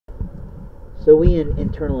So we in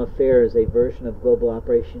Internal Affairs, a version of Global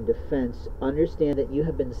Operation Defense, understand that you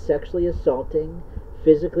have been sexually assaulting,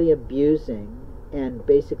 physically abusing, and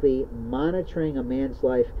basically monitoring a man's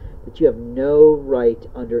life that you have no right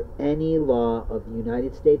under any law of the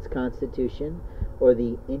United States Constitution or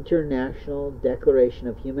the International Declaration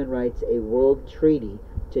of Human Rights, a world treaty,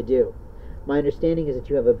 to do. My understanding is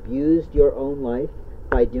that you have abused your own life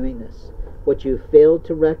by doing this. What you failed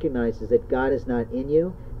to recognize is that God is not in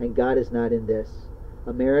you and God is not in this.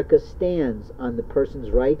 America stands on the person's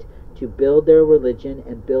right to build their religion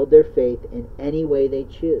and build their faith in any way they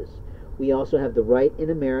choose. We also have the right in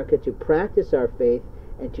America to practice our faith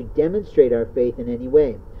and to demonstrate our faith in any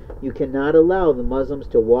way. You cannot allow the Muslims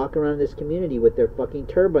to walk around this community with their fucking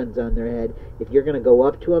turbans on their head if you're going to go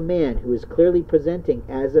up to a man who is clearly presenting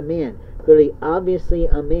as a man, clearly obviously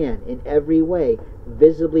a man in every way,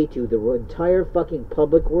 visibly to the entire fucking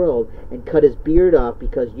public world, and cut his beard off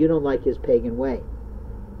because you don't like his pagan way.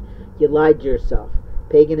 You lied to yourself.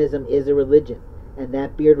 Paganism is a religion, and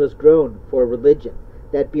that beard was grown for a religion.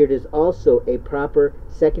 That beard is also a proper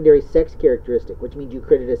secondary sex characteristic, which means you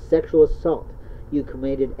created a sexual assault. You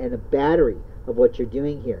committed a battery of what you're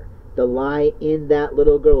doing here. The lie in that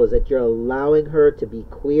little girl is that you're allowing her to be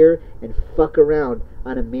queer and fuck around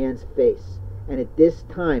on a man's face. And at this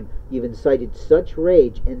time, you've incited such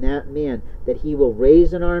rage in that man that he will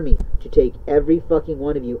raise an army to take every fucking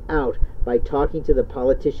one of you out by talking to the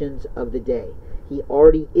politicians of the day. He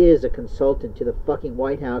already is a consultant to the fucking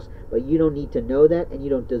White House, but you don't need to know that, and you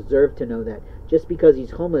don't deserve to know that. Just because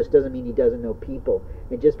he's homeless doesn't mean he doesn't know people.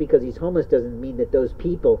 And just because he's homeless doesn't mean that those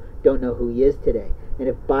people don't know who he is today. And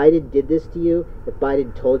if Biden did this to you, if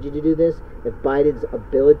Biden told you to do this, if Biden's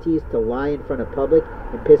abilities to lie in front of public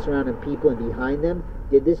and piss around on people and behind them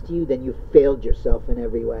did this to you, then you failed yourself in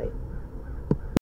every way.